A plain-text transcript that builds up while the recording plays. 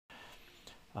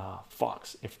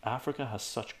Fox, if Africa has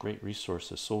such great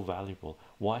resources, so valuable,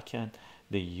 why can't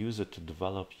they use it to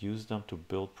develop, use them to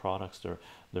build products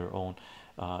their own?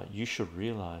 You should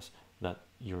realize that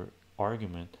your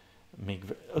argument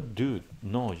dude,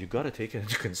 no, you got to take it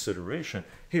into consideration.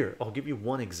 Here, I'll give you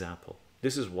one example.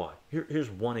 This is why. Here's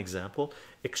one example.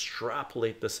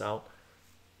 Extrapolate this out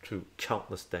to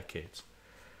countless decades.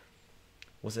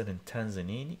 Was it in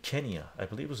Tanzania, Kenya? I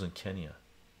believe it was in Kenya,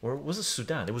 or was it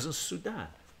Sudan? It was in Sudan.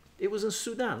 It was in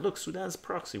Sudan. Look, Sudan's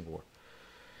proxy war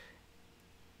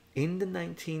in the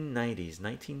 1990s,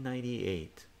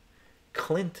 1998.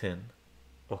 Clinton,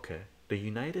 okay, the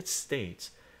United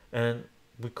States, and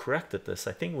we corrected this.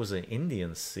 I think it was an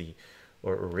Indian Sea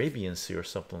or Arabian Sea or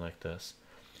something like this.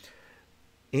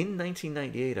 In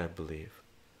 1998, I believe,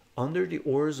 under the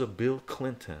orders of Bill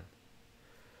Clinton,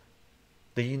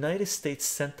 the United States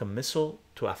sent a missile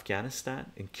to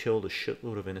Afghanistan and killed a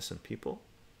shitload of innocent people.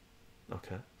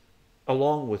 Okay,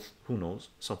 along with who knows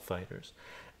some fighters,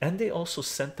 and they also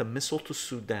sent a missile to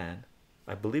Sudan.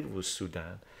 I believe it was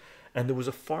Sudan, and there was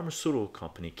a pharmaceutical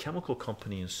company, chemical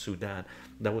company in Sudan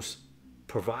that was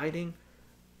providing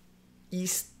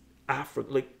East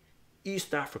Africa, like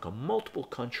East Africa, multiple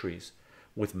countries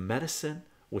with medicine,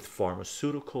 with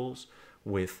pharmaceuticals,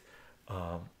 with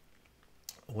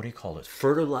what do you call it?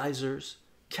 Fertilizers,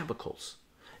 chemicals.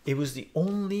 It was the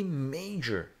only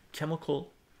major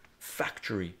chemical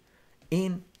factory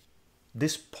in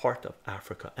this part of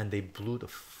Africa, and they blew the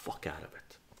fuck out of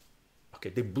it. Okay,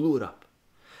 they blew it up.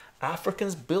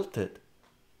 Africans built it,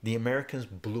 the Americans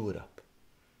blew it up.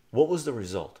 What was the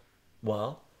result?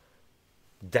 Well,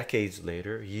 decades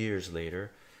later, years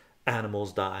later,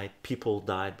 animals died, people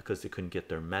died because they couldn't get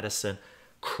their medicine,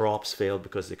 crops failed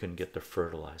because they couldn't get their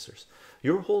fertilizers.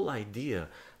 Your whole idea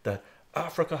that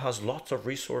Africa has lots of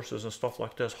resources and stuff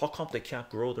like this, how come they can't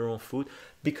grow their own food?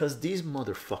 Because these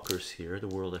motherfuckers here, the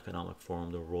World Economic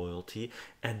Forum, the royalty,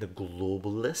 and the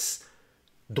globalists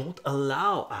don't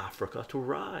allow Africa to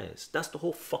rise. That's the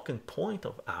whole fucking point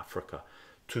of Africa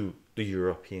to the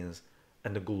Europeans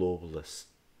and the globalists,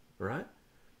 right?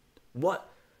 What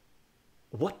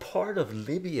part of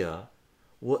Libya,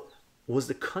 what was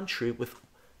the country with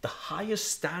the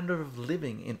highest standard of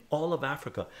living in all of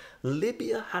Africa?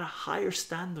 Libya had a higher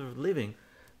standard of living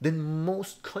than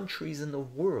most countries in the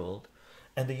world,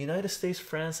 and the United States,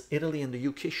 France, Italy, and the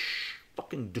UK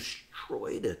fucking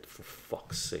destroyed it, for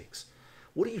fuck's sakes.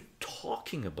 What are you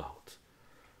talking about?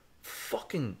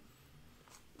 Fucking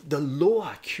the low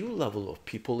IQ level of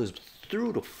people is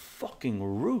through the fucking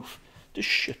roof. This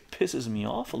shit pisses me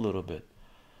off a little bit.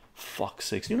 Fuck's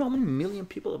sakes. You know how many million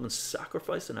people have been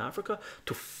sacrificed in Africa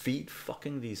to feed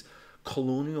fucking these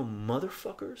colonial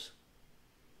motherfuckers?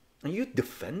 Are you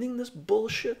defending this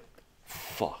bullshit?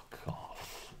 Fuck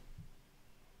off.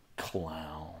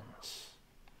 Clowns.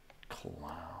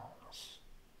 Clowns.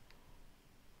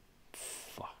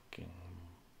 Fucking,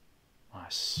 I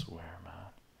swear, man.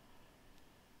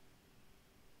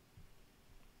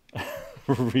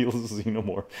 Real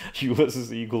xenomorph.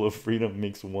 US's eagle of freedom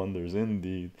makes wonders.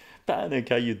 Indeed. Panic,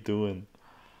 how you doing?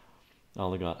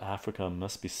 Oh my god, Africa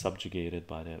must be subjugated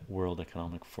by the World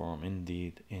Economic Forum.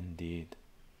 Indeed, indeed.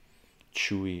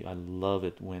 Chewy, I love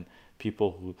it when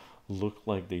people who look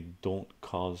like they don't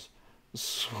cause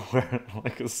swear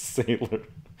like a sailor.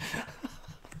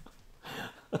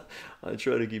 I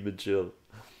try to keep it chill.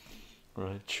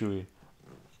 Right, Chewy.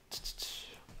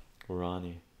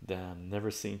 Ronnie, damn,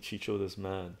 never seen Chycho this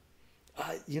mad.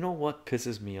 You know what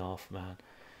pisses me off, man,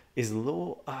 is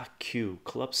low IQ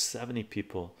club 70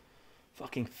 people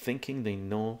fucking thinking they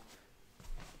know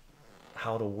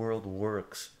how the world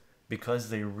works because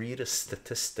they read a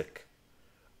statistic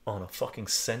on a fucking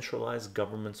centralized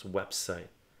government's website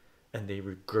and they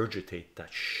regurgitate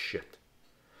that shit.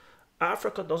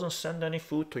 Africa doesn't send any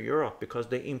food to Europe because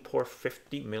they import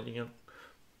 50 million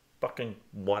fucking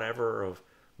whatever of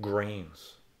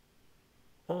grains.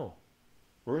 Oh,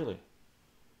 really?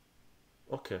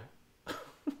 Okay.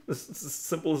 It's as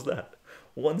simple as that.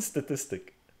 One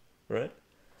statistic, right?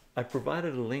 I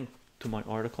provided a link to my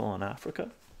article on Africa.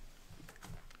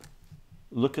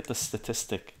 Look at the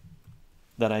statistic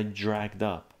that I dragged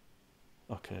up.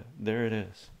 Okay, there it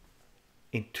is.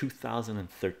 In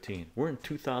 2013, we're in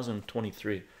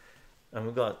 2023, and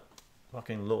we got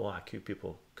fucking low IQ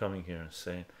people coming here and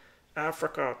saying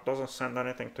Africa doesn't send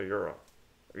anything to Europe.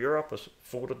 Europe is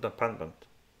food dependent.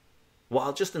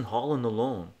 While just in Holland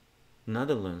alone,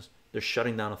 Netherlands, they're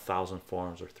shutting down 1,000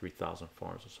 farms or 3,000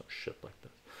 farms or some shit like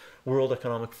that. World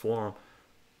Economic Forum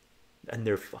and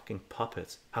their fucking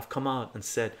puppets have come out and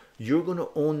said you're going to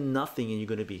own nothing and you're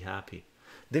going to be happy.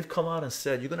 They've come out and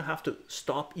said you're going to have to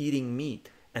stop eating meat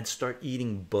and start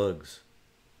eating bugs.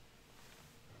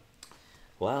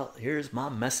 Well, here's my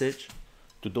message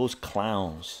to those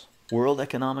clowns. World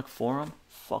Economic Forum,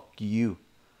 fuck you.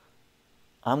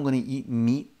 I'm gonna eat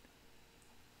meat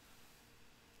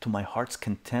to my heart's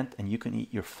content, and you can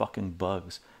eat your fucking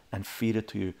bugs and feed it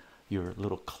to your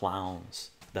little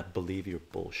clowns that believe your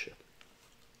bullshit.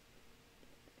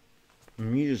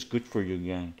 Meat is good for you,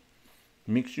 gang.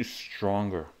 Makes you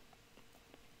stronger.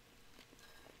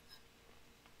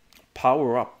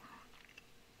 Power up,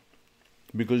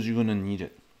 because you're gonna need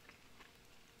it.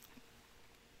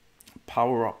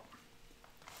 Power up.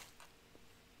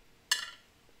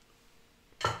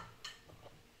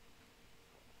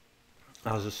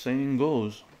 As the saying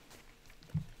goes,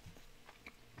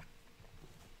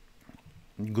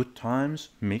 good times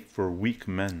make for weak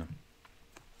men.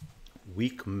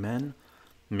 Weak men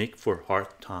make for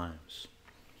hard times.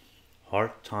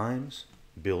 Hard times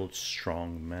build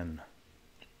strong men.